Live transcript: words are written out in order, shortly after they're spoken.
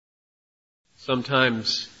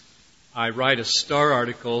Sometimes I write a star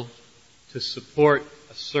article to support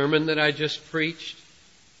a sermon that I just preached,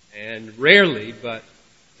 and rarely, but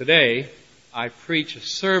today, I preach a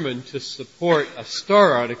sermon to support a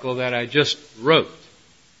star article that I just wrote.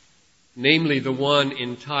 Namely, the one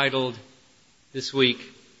entitled this week,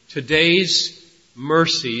 Today's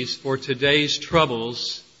Mercies for Today's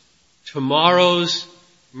Troubles, Tomorrow's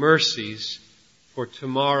Mercies for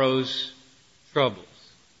Tomorrow's Troubles.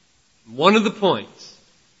 One of the points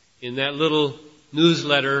in that little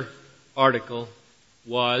newsletter article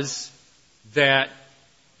was that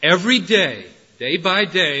every day, day by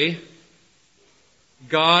day,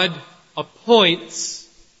 God appoints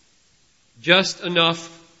just enough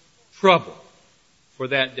trouble for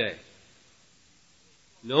that day.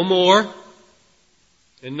 No more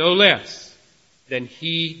and no less than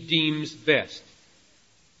He deems best.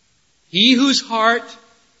 He whose heart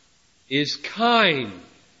is kind,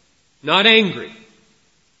 not angry,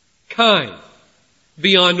 kind,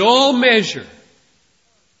 beyond all measure,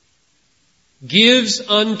 gives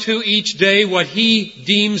unto each day what He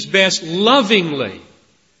deems best lovingly.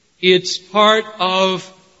 It's part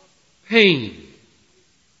of pain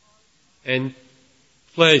and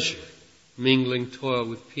pleasure, mingling toil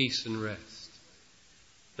with peace and rest.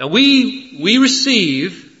 Now we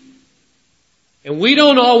receive, and we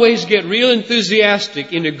don't always get real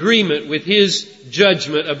enthusiastic in agreement with His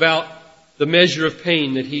judgment about the measure of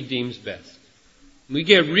pain that He deems best. We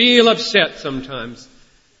get real upset sometimes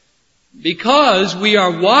because we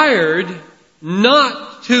are wired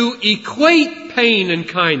not to equate pain and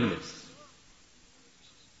kindness.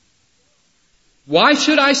 Why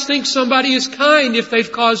should I think somebody is kind if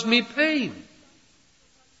they've caused me pain?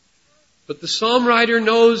 But the psalm writer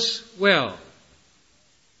knows well,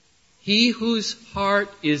 He whose heart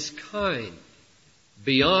is kind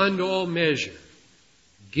beyond all measure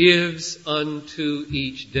gives unto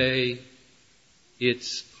each day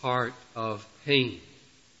its part of pain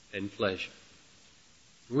and pleasure.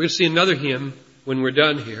 We're going to see another hymn when we're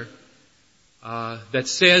done here that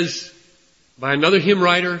says, by another hymn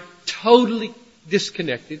writer, totally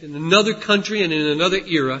disconnected, in another country and in another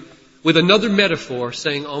era, with another metaphor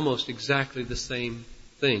saying almost exactly the same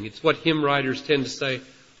thing. It's what hymn writers tend to say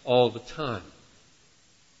all the time.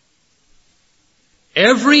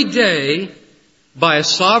 Every day, by a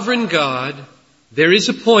sovereign God, there is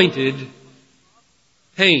appointed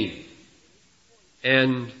pain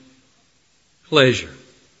and pleasure.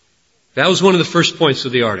 That was one of the first points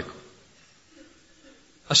of the article.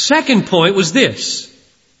 A second point was this.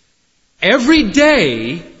 Every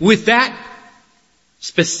day, with that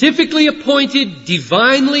specifically appointed,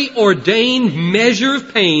 divinely ordained measure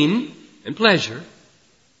of pain and pleasure,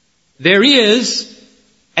 there is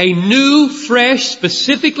a new, fresh,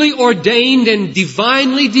 specifically ordained and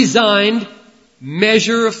divinely designed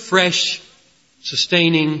measure of fresh,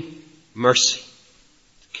 sustaining mercy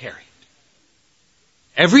to carry it.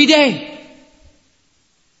 Every day.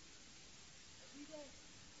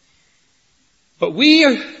 But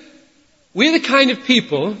we're the kind of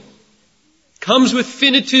people, comes with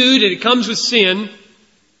finitude and it comes with sin,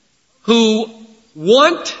 who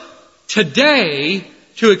want today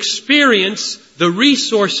to experience the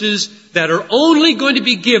resources that are only going to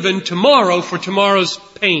be given tomorrow for tomorrow's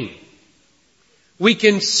pain. We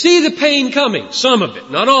can see the pain coming, some of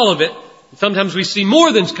it, not all of it. Sometimes we see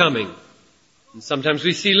more than's coming. And sometimes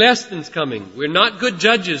we see less than's coming. We're not good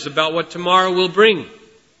judges about what tomorrow will bring.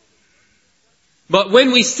 But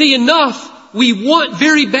when we see enough, we want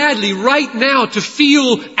very badly right now to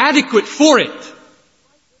feel adequate for it.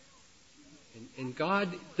 And God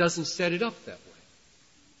doesn't set it up that way.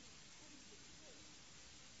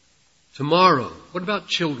 Tomorrow, what about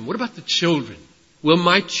children? What about the children? Will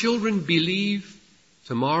my children believe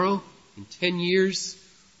tomorrow, in 10 years?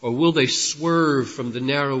 Or will they swerve from the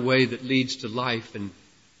narrow way that leads to life and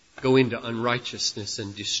go into unrighteousness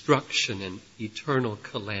and destruction and eternal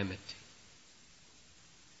calamity?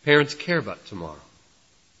 Parents care about tomorrow.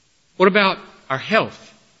 What about our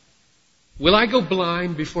health? Will I go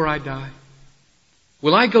blind before I die?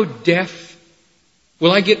 Will I go deaf?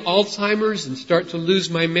 Will I get Alzheimer's and start to lose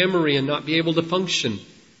my memory and not be able to function?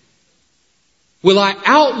 Will I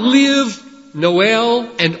outlive Noel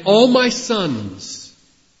and all my sons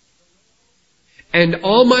and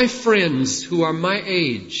all my friends who are my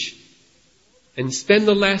age and spend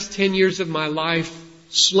the last 10 years of my life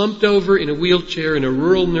slumped over in a wheelchair in a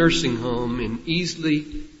rural nursing home in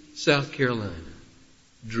Easley, South Carolina,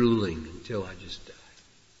 drooling until I just die?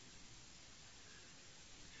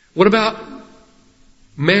 What about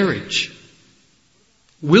marriage?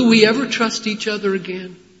 Will we ever trust each other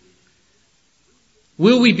again?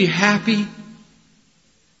 Will we be happy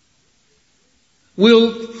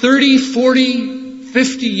Will 30, 40,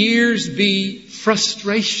 50 years be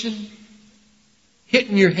frustration?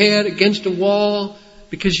 Hitting your head against a wall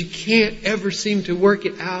because you can't ever seem to work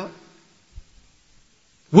it out?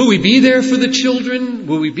 Will we be there for the children?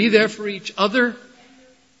 Will we be there for each other?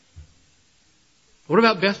 What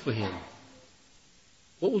about Bethlehem?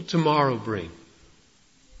 What will tomorrow bring?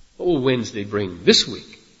 What will Wednesday bring this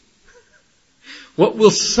week? What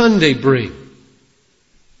will Sunday bring?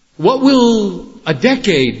 What will a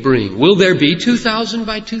decade bring? Will there be 2000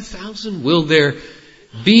 by 2000? Will there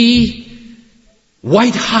be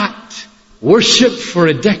white hot worship for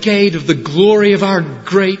a decade of the glory of our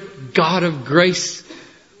great God of grace?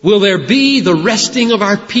 Will there be the resting of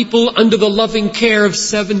our people under the loving care of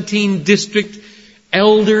 17 district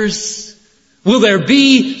elders? Will there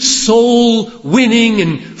be soul winning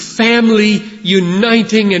and family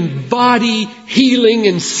uniting and body healing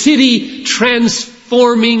and city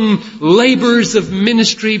transforming labors of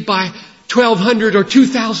ministry by 1,200 or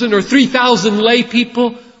 2,000 or 3,000 lay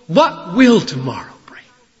people? What will tomorrow bring?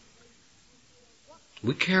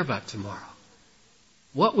 We care about tomorrow.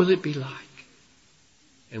 What will it be like?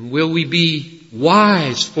 And will we be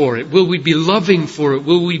wise for it? Will we be loving for it?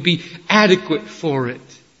 Will we be adequate for it?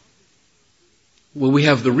 Will we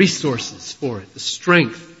have the resources for it, the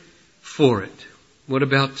strength for it? What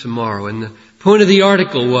about tomorrow? And the point of the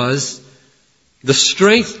article was the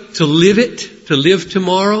strength to live it, to live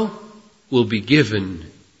tomorrow, will be given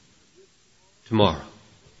tomorrow,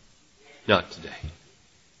 not today.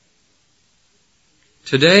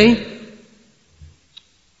 Today,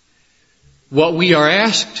 what we are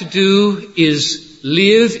asked to do is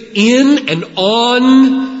live in and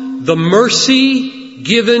on the mercy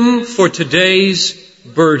given for today's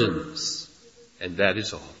burdens. And that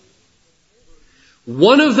is all.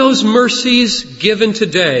 One of those mercies given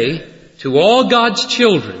today to all God's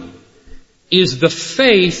children is the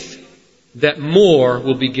faith that more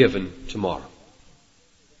will be given tomorrow.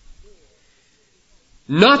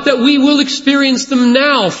 Not that we will experience them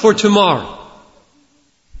now for tomorrow,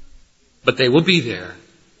 but they will be there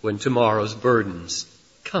when tomorrow's burdens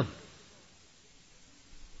come.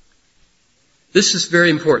 This is very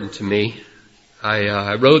important to me.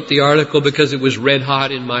 I wrote the article because it was red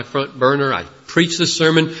hot in my front burner. I preached the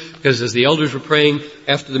sermon because as the elders were praying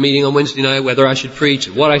after the meeting on Wednesday night whether I should preach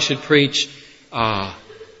and what I should preach,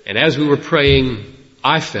 and as we were praying,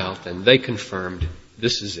 I felt, and they confirmed,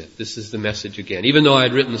 this is it. This is the message again. Even though I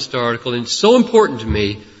had written the star article, and it's so important to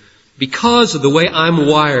me because of the way I'm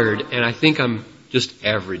wired, and I think I'm just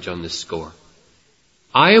average on this score.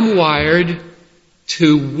 I am wired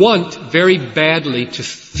to want very badly to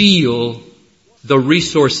feel the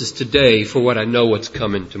resources today for what I know what's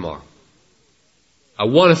coming tomorrow. I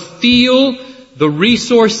want to feel the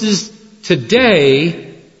resources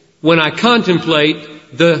today when I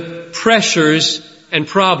contemplate the pressures and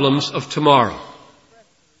problems of tomorrow.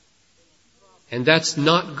 And that's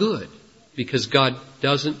not good because God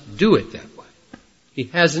doesn't do it that way. He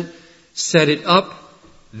hasn't set it up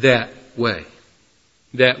that way.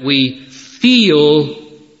 That we feel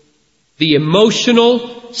the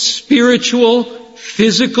emotional, spiritual,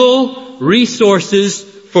 physical resources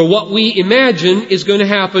for what we imagine is going to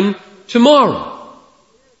happen tomorrow.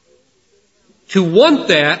 To want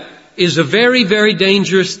that is a very, very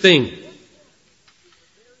dangerous thing.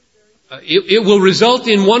 It will result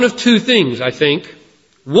in one of two things, I think.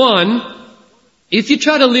 One, if you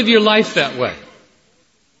try to live your life that way,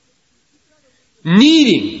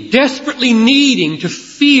 desperately needing to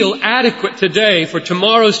feel adequate today for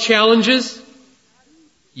tomorrow's challenges,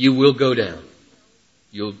 you will go down.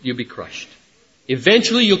 You'll be crushed.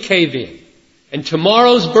 Eventually you'll cave in. And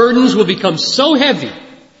tomorrow's burdens will become so heavy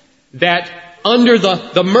that under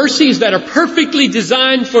the mercies that are perfectly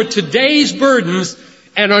designed for today's burdens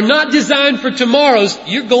and are not designed for tomorrow's,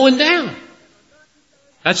 you're going down.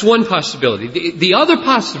 That's one possibility. The other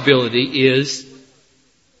possibility is,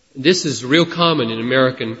 this is real common in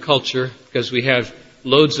American culture because we have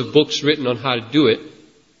loads of books written on how to do it.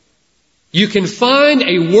 You can find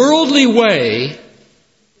a worldly way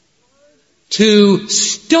to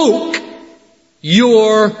stoke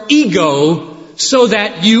your ego so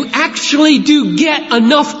that you actually do get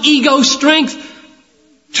enough ego strength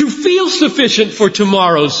to feel sufficient for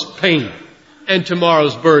tomorrow's pain and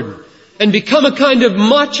tomorrow's burden. And become a kind of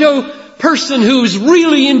macho person who's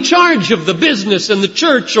really in charge of the business and the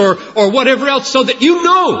church or whatever else so that you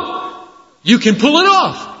know you can pull it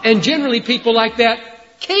off. And generally people like that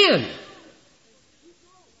can.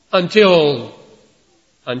 Until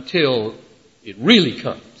it really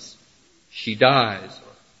comes. She dies, or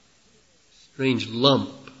a strange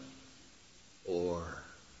lump, or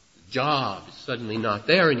job is suddenly not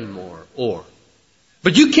there anymore.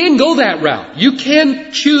 But you can go that route. You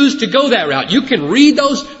can choose to go that route. You can read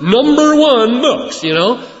those number 1 books,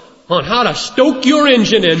 on how to stoke your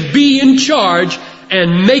engine and be in charge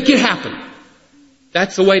and make it happen.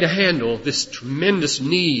 That's the way to handle this tremendous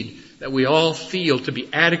need that we all feel to be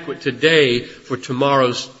adequate today for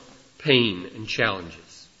tomorrow's pain and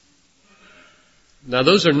challenges. Now,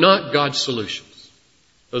 those are not God's solutions.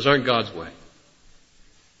 Those aren't God's way.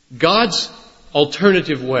 God's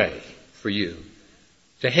alternative way for you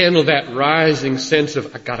to handle that rising sense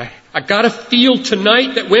of, I gotta feel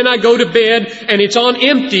tonight that when I go to bed and it's on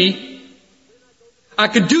empty, I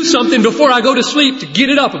could do something before I go to sleep to get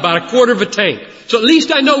it up about a quarter of a tank. So at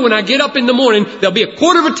least I know when I get up in the morning, there'll be a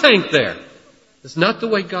quarter of a tank there. That's not the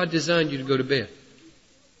way God designed you to go to bed.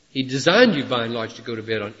 He designed you by and large to go to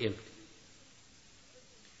bed on empty.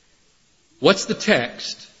 What's the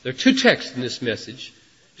text? There are 2 texts in this message.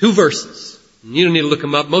 2 verses. You don't need to look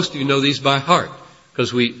them up. Most of you know these by heart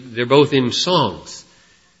because they're both in songs.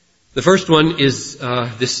 The first one is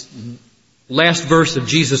this last verse of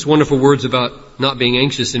Jesus' wonderful words about not being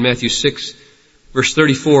anxious in Matthew 6, verse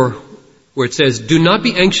 34, where it says, "Do not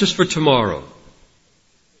be anxious for tomorrow,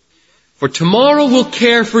 for tomorrow will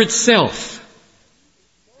care for itself."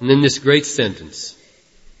 And then this great sentence,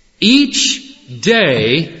 "Each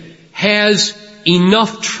day has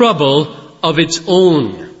enough trouble of its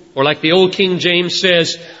own." Or like the old King James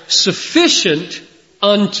says, "Sufficient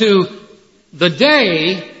unto the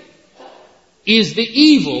day is the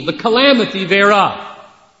evil, the calamity thereof."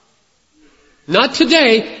 Not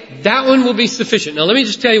today, that one will be sufficient. Now let me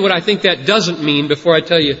just tell you what I think that doesn't mean before I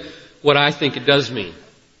tell you what I think it does mean.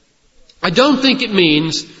 I don't think it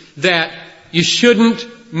means that you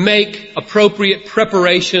shouldn't make appropriate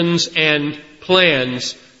preparations and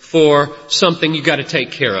plans for something you got to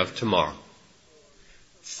take care of tomorrow.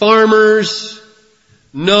 Farmers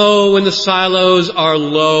know when the silos are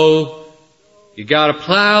low. You got to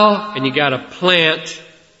plow and you got to plant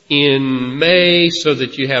in May so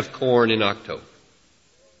that you have corn in October.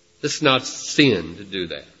 It's not sin to do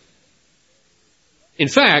that. In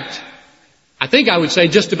fact, I think I would say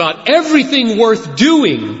just about everything worth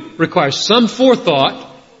doing requires some forethought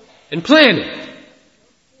and planning.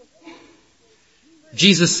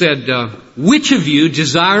 Jesus said, "Which of you,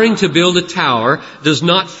 desiring to build a tower, does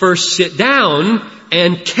not first sit down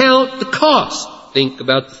and count the cost?" Think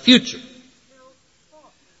about the future.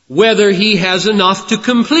 "Whether he has enough to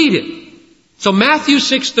complete it." So Matthew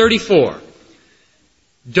 6:34.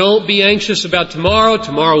 Don't be anxious about tomorrow.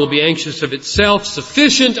 Tomorrow will be anxious of itself.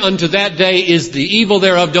 Sufficient unto that day is the evil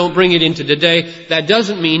thereof. Don't bring it into today. That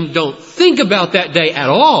doesn't mean don't think about that day at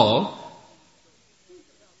all.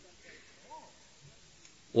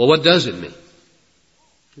 Well, what does it mean?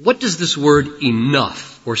 What does this word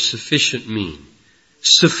enough or sufficient mean?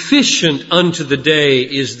 Sufficient unto the day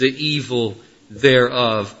is the evil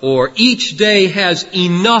thereof. Or each day has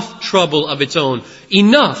enough trouble of its own.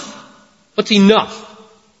 Enough. What's enough?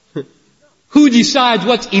 Who decides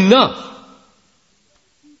what's enough?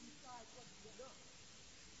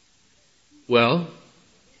 Well,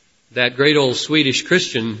 that great old Swedish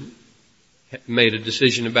Christian made a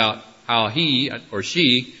decision about how he or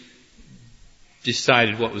she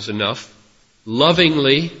decided what was enough.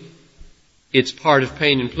 Lovingly, its part of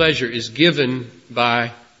pain and pleasure is given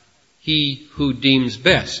by He who deems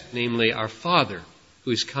best, namely our Father,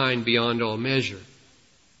 who is kind beyond all measure.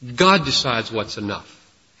 God decides what's enough.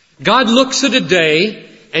 God looks at a day,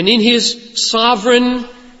 and in His sovereign,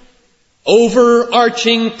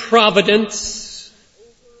 overarching providence,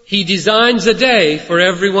 He designs a day for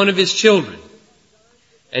every one of His children.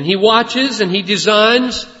 And He watches and He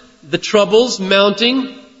designs the troubles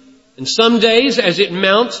mounting. And some days, as it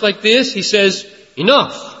mounts like this, He says,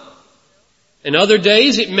 enough. And other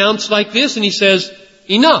days, it mounts like this, and He says,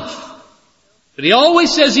 enough. But He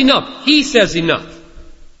always says enough. He says enough.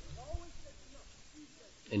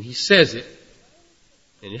 And He says it,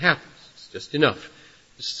 and it happens. It's just enough.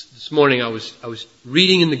 This morning I was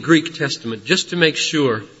reading in the Greek Testament just to make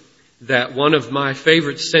sure that one of my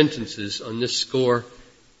favorite sentences on this score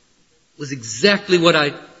was exactly what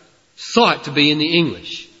I thought to be in the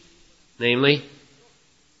English. Namely,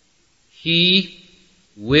 He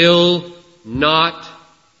will not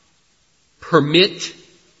permit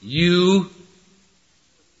you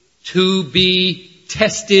to be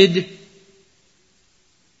tested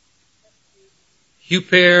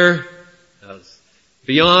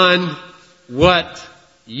beyond what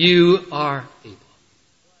you are able.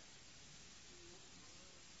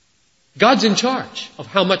 God's in charge of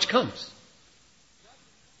how much comes.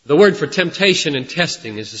 The word for temptation and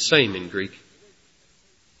testing is the same in Greek.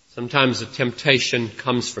 Sometimes the temptation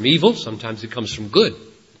comes from evil. Sometimes it comes from good.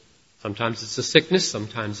 Sometimes it's a sickness.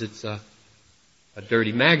 Sometimes it's a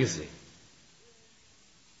dirty magazine.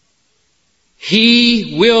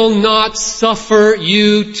 He will not suffer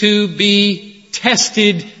you to be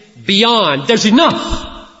tested beyond. There's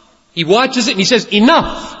enough. He watches it and he says,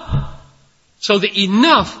 enough. So the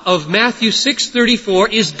enough of Matthew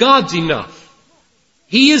 6:34 is God's enough.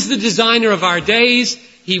 He is the designer of our days.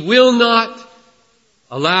 He will not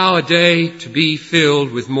allow a day to be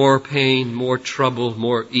filled with more pain, more trouble,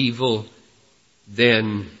 more evil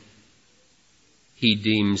than He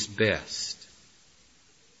deems best.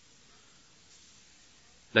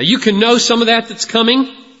 Now you can know some of that's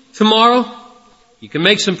coming tomorrow. You can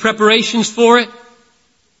make some preparations for it.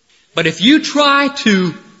 But if you try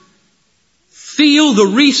to feel the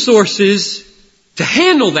resources to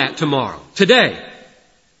handle that tomorrow, today,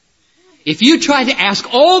 if you try to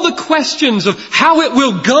ask all the questions of how it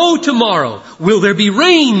will go tomorrow, will there be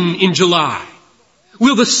rain in July?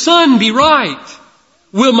 Will the sun be right?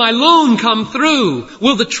 Will my loan come through?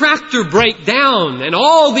 Will the tractor break down? And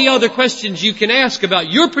all the other questions you can ask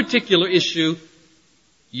about your particular issue,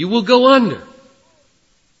 you will go under.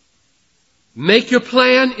 Make your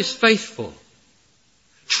plan is faithful.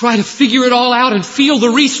 Try to figure it all out and feel the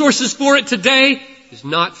resources for it today is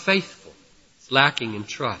not faithful. It's lacking in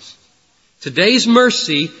trust. Today's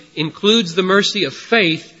mercy includes the mercy of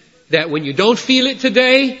faith that when you don't feel it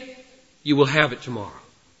today, you will have it tomorrow.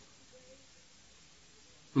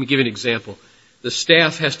 Let me give you an example. The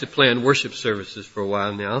staff has to plan worship services for a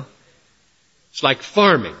while now. It's like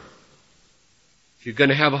farming. If you're going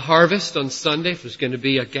to have a harvest on Sunday, if there's going to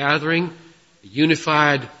be a gathering, a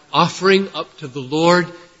unified offering up to the Lord,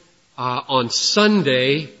 on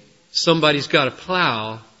Sunday, somebody's got to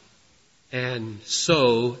plow and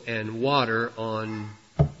sow and water on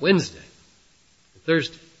Wednesday,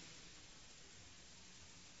 Thursday.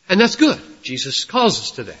 And that's good. Jesus calls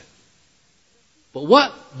us to that. But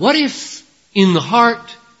what if in the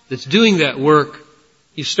heart that's doing that work,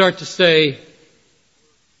 you start to say,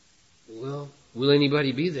 well, will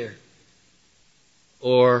anybody be there?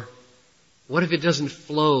 Or what if it doesn't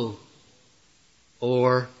flow?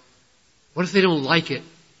 Or what if they don't like it?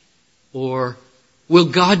 Or will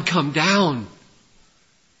God come down?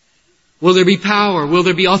 Will there be power? Will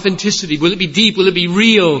there be authenticity? Will it be deep? Will it be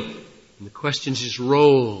real? And the questions just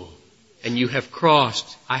roll. And you have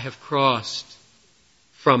crossed, I have crossed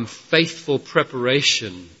from faithful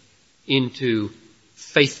preparation into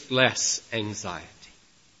faithless anxiety.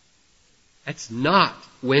 That's not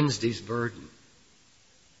Wednesday's burden.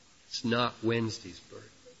 It's not Wednesday's burden.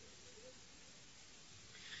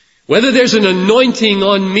 Whether there's an anointing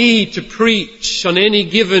on me to preach on any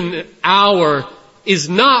given hour is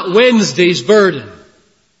not Wednesday's burden.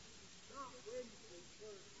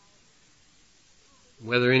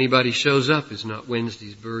 Whether anybody shows up is not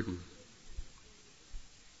Wednesday's burden.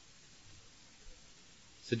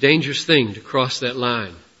 It's a dangerous thing to cross that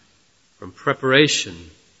line from preparation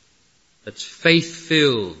that's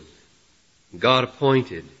faith-filled,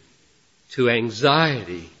 God-appointed, to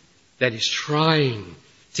anxiety that is trying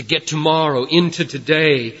to get tomorrow into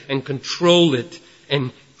today and control it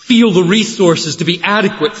and feel the resources to be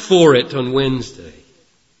adequate for it on Wednesday.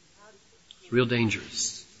 It's real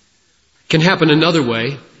dangerous. It can happen another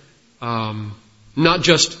way. Not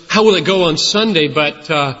just how will it go on Sunday,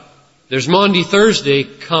 but there's Maundy Thursday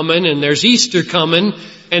coming, and there's Easter coming,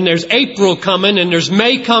 and there's April coming, and there's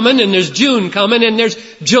May coming, and there's June coming, and there's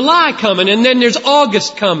July coming, and then there's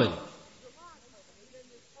August coming.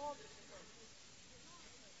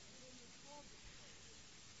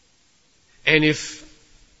 And if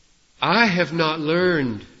I have not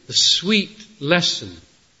learned the sweet lesson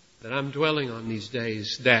that I'm dwelling on these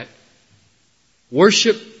days, that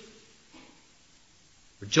worship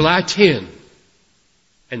for July 10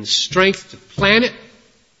 and strength to plan it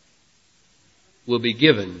will be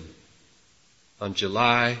given on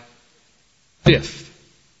July 5th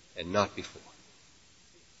and not before.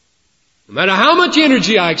 No matter how much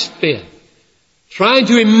energy I expend trying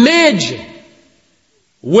to imagine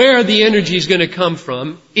where the energy is going to come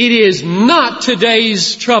from, it is not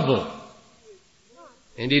today's trouble.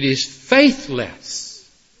 And it is faithless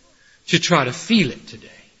to try to feel it today.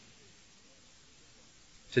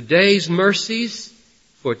 Today's mercies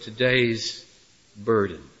for today's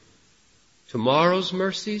burden. Tomorrow's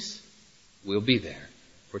mercies will be there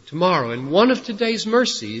for tomorrow. And one of today's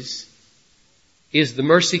mercies is the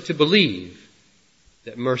mercy to believe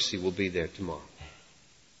that mercy will be there tomorrow.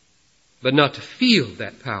 But not to feel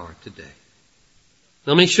that power today.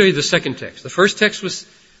 Now, let me show you the second text. The first text was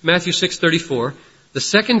Matthew 6:34. The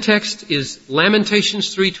second text is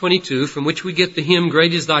Lamentations 3:22, from which we get the hymn,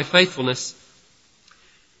 Great is Thy Faithfulness.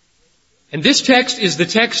 And this text is the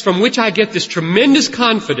text from which I get this tremendous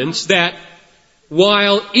confidence that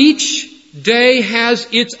while each day has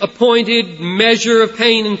its appointed measure of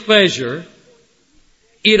pain and pleasure,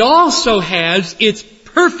 it also has its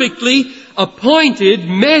perfectly appointed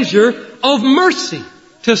measure of mercy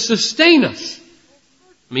to sustain us.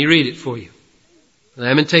 Let me read it for you.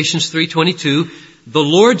 Lamentations 3:22, the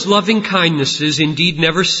Lord's loving kindnesses indeed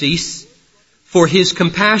never cease, for His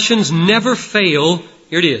compassions never fail.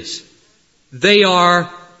 Here it is. They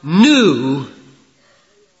are new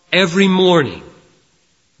every morning.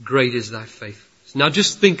 Great is Thy faithfulness. Now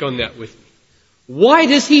just think on that with me. Why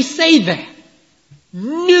does He say that?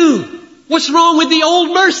 New. What's wrong with the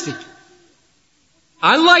old mercy?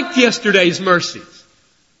 I liked yesterday's mercies.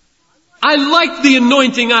 I liked the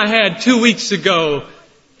anointing I had 2 weeks ago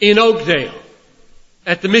in Oakdale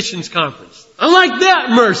at the missions conference. I like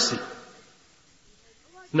that mercy.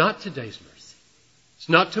 It's not today's mercy. It's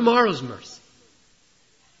not tomorrow's mercy.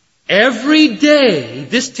 Every day,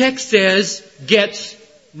 this text says, gets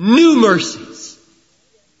new mercies.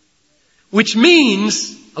 Which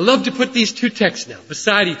means, I love to put these two texts now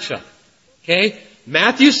beside each other. Okay?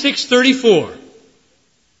 Matthew 6:34.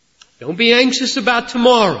 Don't be anxious about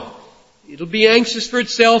tomorrow. It'll be anxious for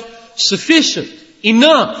itself. Sufficient.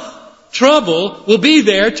 Enough. Trouble will be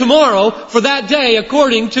there tomorrow for that day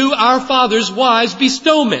according to our Father's wise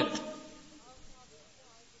bestowment.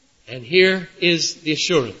 And here is the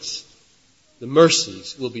assurance. The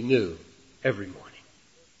mercies will be new every morning.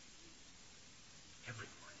 Every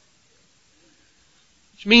morning.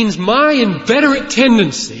 Which means my inveterate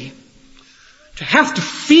tendency to have to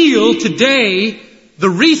feel today the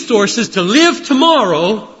resources to live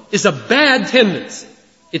tomorrow is a bad tendency.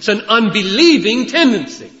 It's an unbelieving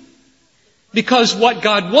tendency. Because what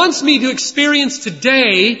God wants me to experience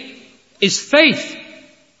today is faith.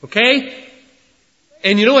 Okay?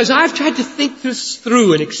 And you know, as I've tried to think this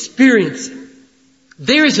through and experience it,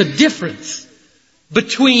 there is a difference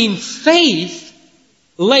between faith,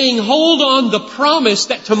 laying hold on the promise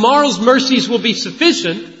that tomorrow's mercies will be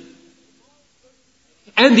sufficient,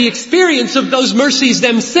 and the experience of those mercies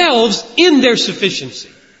themselves in their sufficiency.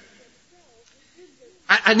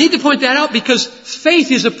 I need to point that out because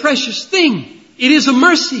faith is a precious thing. It is a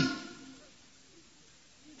mercy.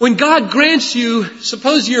 When God grants you,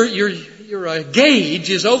 suppose your gauge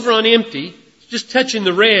is over on empty, just touching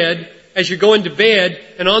the red as you're going to bed,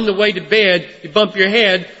 and on the way to bed, you bump your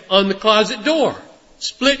head on the closet door.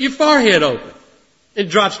 Split your forehead open. It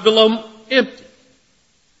drops below empty.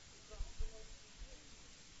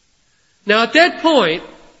 Now at that point,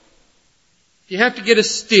 if you have to get a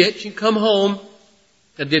stitch, you come home.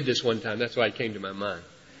 I did this one time. That's why it came to my mind.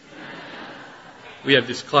 We have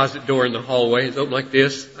this closet door in the hallway. It's open like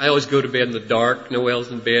this. I always go to bed in the dark.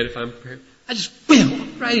 Noelle's in bed if I'm prepared. I just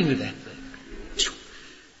wham right into that thing.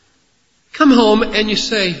 Come home and you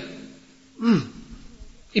say,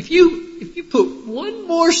 if you put one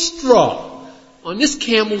more straw on this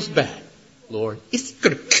camel's back, Lord, it's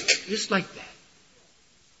going to just like that.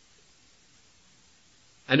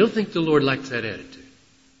 I don't think the Lord likes that attitude.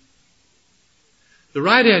 The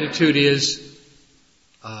right attitude is,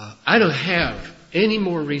 I don't have any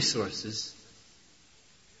more resources.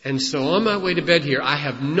 And so on my way to bed here, I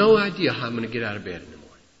have no idea how I'm going to get out of bed in the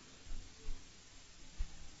morning.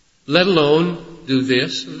 Let alone do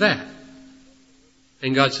this or that.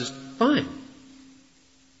 And God says, fine.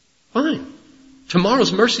 Fine.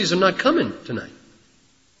 Tomorrow's mercies are not coming tonight.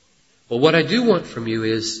 Well, what I do want from you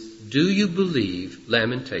is, do you believe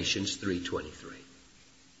Lamentations 3:23?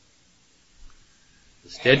 The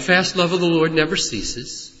steadfast love of the Lord never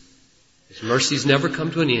ceases. His mercies never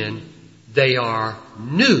come to an end. They are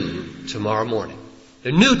new tomorrow morning.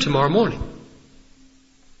 They're new tomorrow morning.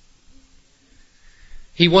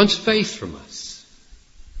 He wants faith from us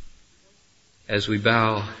as we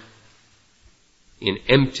bow in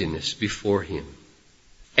emptiness before Him.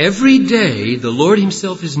 Every day the Lord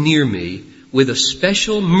Himself is near me with a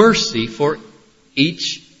special mercy for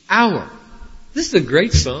each hour. This is a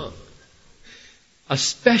great song. A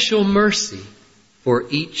special mercy for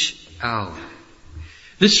each hour.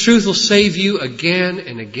 This truth will save you again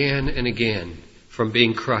and again and again from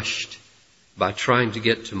being crushed by trying to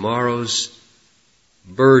get tomorrow's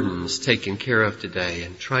burdens taken care of today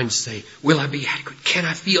and trying to say, will I be adequate? Can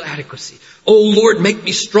I feel adequacy? Oh Lord, make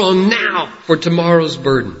me strong now for tomorrow's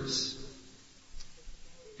burdens.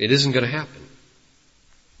 It isn't going to happen.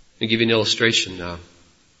 Let me give you an illustration now.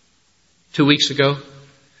 2 weeks ago,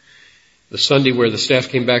 the Sunday where the staff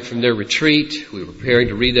came back from their retreat, we were preparing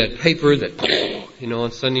to read that paper that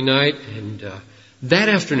on Sunday night. And that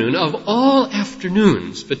afternoon, of all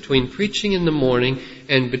afternoons, between preaching in the morning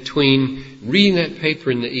and between reading that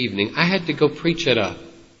paper in the evening, I had to go preach at a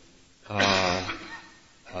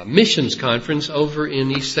missions conference over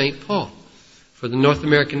in East St. Paul for the North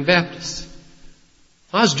American Baptists.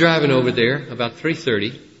 I was driving over there about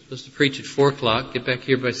 3:30, supposed to preach at 4 o'clock, get back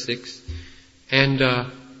here by 6, and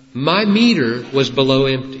my meter was below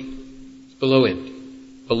empty. It's below empty.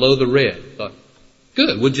 Below the red. Thought,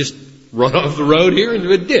 good, we'll just run off the road here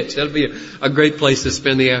into a ditch. That'll be a great place to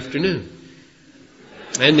spend the afternoon.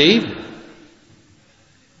 And the evening.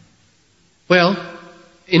 Well,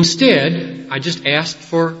 instead, I just asked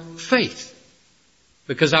for faith.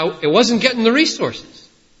 Because I wasn't getting the resources.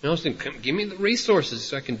 I was thinking, give me the resources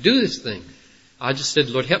so I can do this thing. I just said,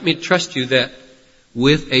 Lord, help me trust you that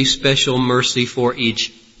with a special mercy for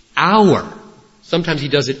each hour. Sometimes He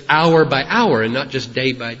does it hour by hour and not just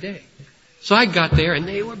day by day. So I got there and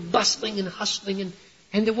they were bustling and hustling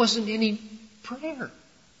and there wasn't any prayer.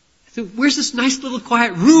 I thought, where's this nice little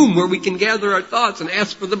quiet room where we can gather our thoughts and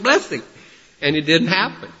ask for the blessing? And it didn't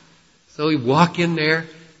happen. So we walk in there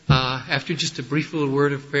after just a brief little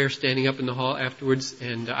word of prayer, standing up in the hall afterwards,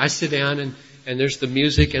 and I sit down and there's the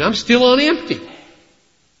music and I'm still on empty.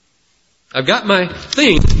 I've got my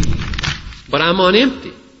thing, but I'm on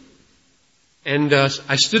empty. And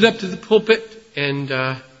I stood up to the pulpit and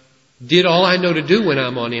did all I know to do when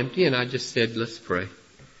I'm on empty, and I just said, let's pray.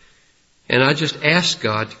 And I just asked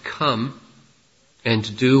God to come and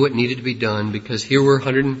to do what needed to be done, because here were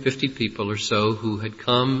 150 people or so who had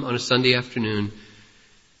come on a Sunday afternoon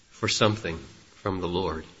for something from the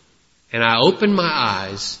Lord. And I opened my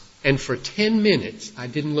eyes, and for 10 minutes I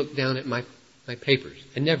didn't look down at my papers.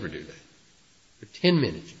 I never do that. For 10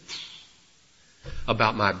 minutes.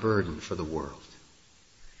 About my burden for the world.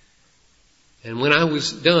 And when I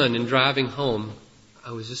was done and driving home,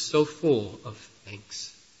 I was just so full of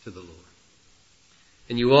thanks to the Lord.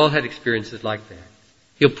 And you all had experiences like that.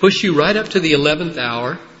 He'll push you right up to the 11th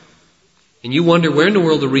hour, and you wonder where in the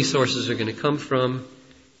world the resources are going to come from,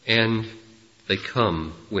 and they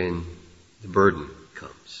come when the burden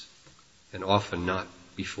comes, and often not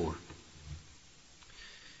before.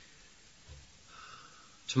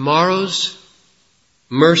 Tomorrow's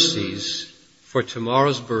mercies for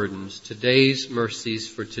tomorrow's burdens, today's mercies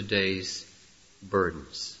for today's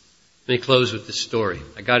burdens. Let me close with this story.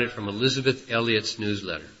 I got it from Elizabeth Elliot's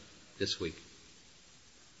newsletter this week.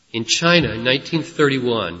 In China, in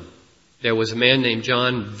 1931, there was a man named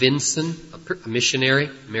John Vinson, a missionary,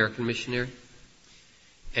 American missionary.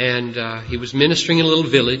 And he was ministering in a little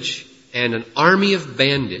village, and an army of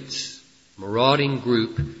bandits, marauding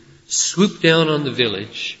group, swooped down on the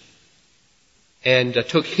village and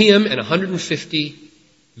took him and 150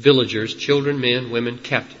 villagers, children, men, women,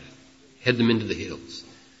 captive, head them into the hills.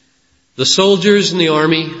 The soldiers in the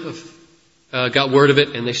army got word of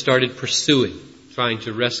it, and they started pursuing, trying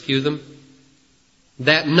to rescue them.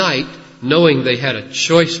 That night, knowing they had a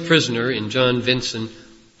choice prisoner in John Vinson,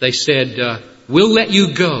 they said, we'll let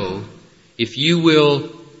you go if you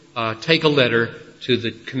will take a letter to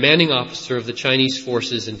the commanding officer of the Chinese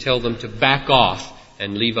forces and tell them to back off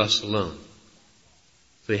and leave us alone.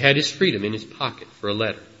 So he had his freedom in his pocket for a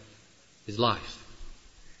letter, his life.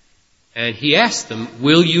 And he asked them,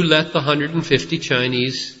 will you let the 150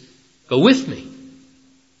 Chinese go with me?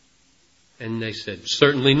 And they said,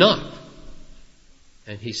 certainly not.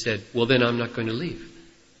 And he said, well, then I'm not going to leave.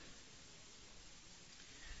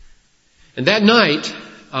 And that night,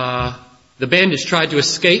 the bandits tried to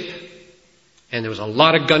escape, and there was a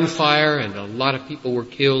lot of gunfire, and a lot of people were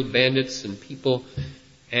killed, bandits and people.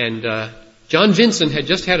 And John Vinson had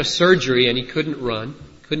just had a surgery, and he couldn't run,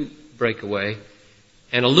 couldn't break away.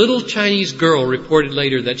 And a little Chinese girl reported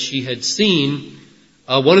later that she had seen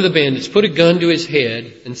one of the bandits put a gun to his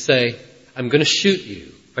head and say, I'm going to shoot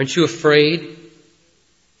you. Aren't you afraid?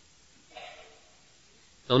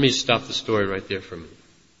 Now, let me just stop the story right there for a minute.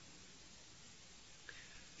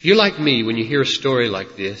 If you're like me, when you hear a story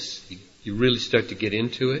like this, you really start to get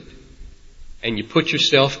into it, and you put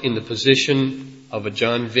yourself in the position of a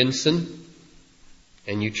John Vinson,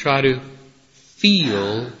 and you try to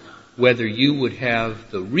feel whether you would have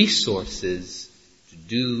the resources to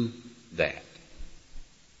do that.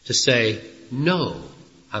 To say, no,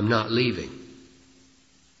 I'm not leaving.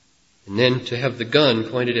 And then to have the gun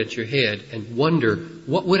pointed at your head and wonder,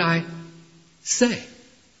 what would I say?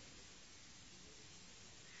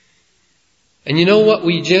 And you know what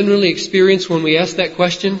we generally experience when we ask that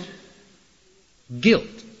question? Guilt.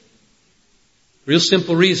 Real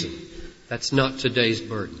simple reason. That's not today's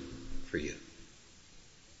burden for you.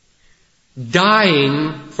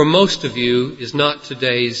 Dying, for most of you, is not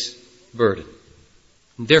today's burden.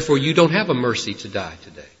 And therefore, you don't have a mercy to die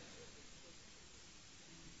today.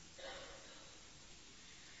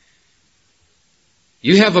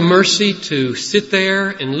 You have a mercy to sit there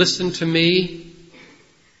and listen to me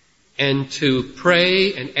and to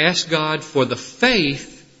pray and ask God for the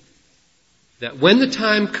faith that when the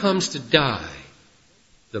time comes to die,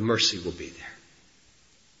 the mercy will be there.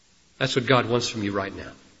 That's what God wants from you right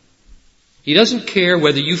now. He doesn't care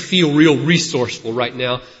whether you feel real resourceful right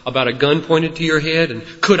now about a gun pointed to your head and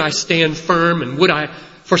could I stand firm and would I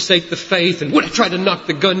forsake the faith and would I try to knock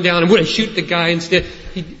the gun down and would I shoot the guy instead.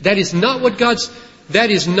 That is not what God's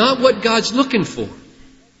looking for.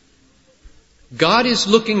 God is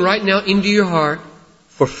looking right now into your heart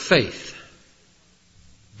for faith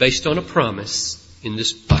based on a promise in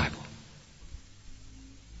this Bible.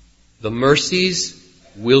 The mercies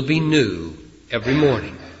will be new every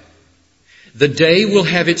morning. The day will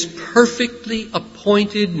have its perfectly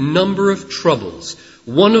appointed number of troubles.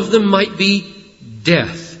 One of them might be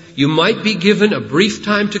death. You might be given a brief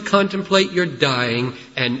time to contemplate your dying,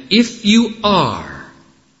 and if you are,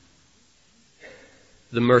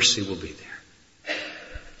 the mercy will be there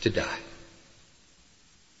to die.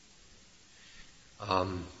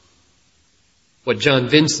 What John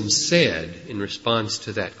Vincent said in response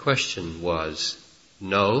to that question was,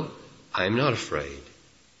 "No, I am not afraid,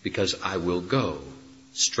 because I will go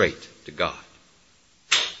straight to God."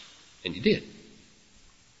 And he did.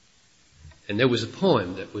 And there was a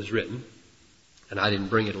poem that was written, and I didn't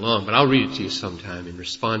bring it along, but I'll read it to you sometime in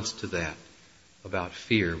response to that about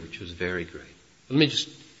fear, which was very great. Let me just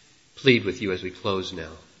plead with you as we close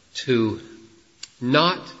now to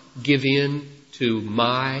not give in to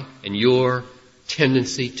my and your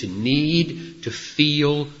tendency to need to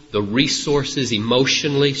feel the resources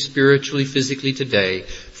emotionally, spiritually, physically today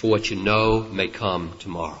for what you know may come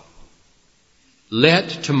tomorrow.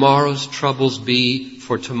 Let tomorrow's troubles be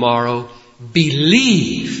for tomorrow.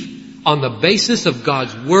 Believe on the basis of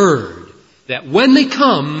God's Word that when they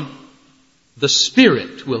come, the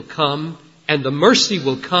Spirit will come and the mercy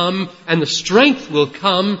will come and the strength will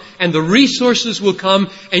come and the resources will come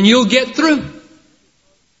and you'll get through.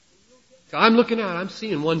 So I'm looking out, I'm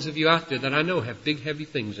seeing ones of you out there that I know have big, heavy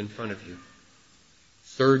things in front of you.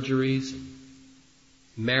 Surgeries,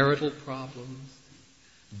 marital problems,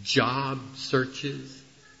 job searches.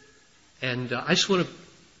 And I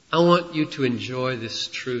want you to enjoy this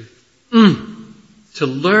truth. To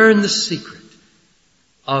learn the secret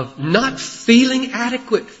of not feeling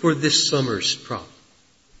adequate for this summer's problem.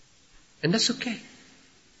 And that's okay.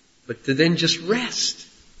 But to then just rest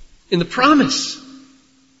in the promise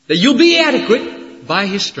that you'll be adequate by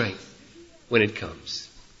His strength when it comes.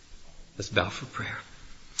 Let's bow for prayer.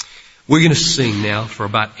 We're going to sing now for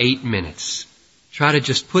about 8 minutes. Try to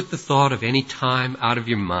just put the thought of any time out of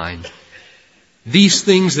your mind. These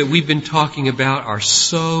things that we've been talking about are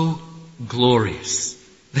so glorious.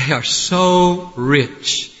 They are so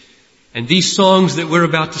rich. And these songs that we're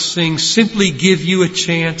about to sing simply give you a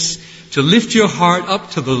chance to lift your heart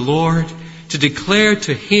up to the Lord, to declare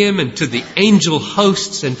to Him and to the angel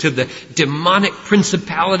hosts and to the demonic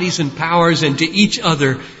principalities and powers and to each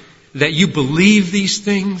other that you believe these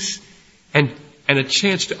things and a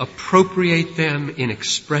chance to appropriate them in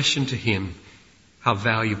expression to Him how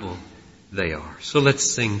valuable they are. So let's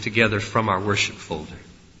sing together from our worship folder.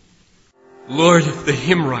 Lord, if the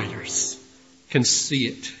hymn writers can see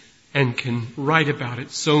it and can write about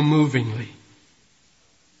it so movingly,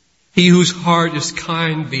 He whose heart is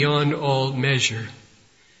kind beyond all measure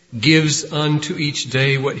gives unto each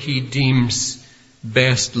day what He deems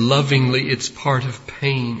best, lovingly its part of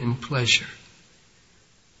pain and pleasure.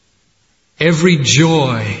 Every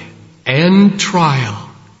joy and trial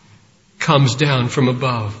comes down from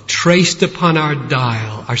above, traced upon our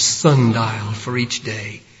dial, our sundial for each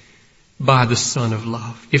day by the Son of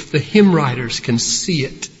Love. If the hymn writers can see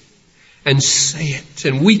it and say it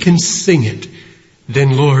and we can sing it,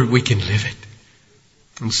 then Lord, we can live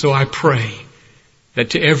it. And so I pray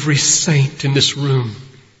that to every saint in this room,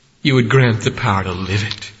 You would grant the power to live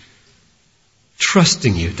it.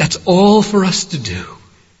 Trusting You. That's all for us to do.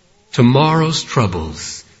 Tomorrow's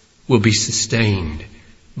troubles will be sustained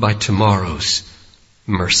by tomorrow's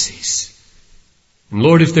mercies. And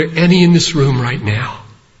Lord, if there are any in this room right now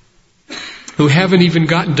who haven't even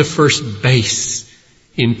gotten to first base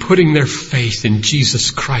in putting their faith in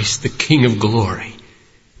Jesus Christ, the King of glory,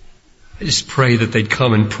 I just pray that they'd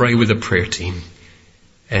come and pray with the prayer team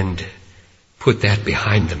and put that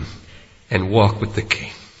behind them and walk with the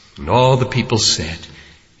King. And all the people said,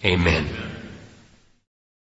 Amen.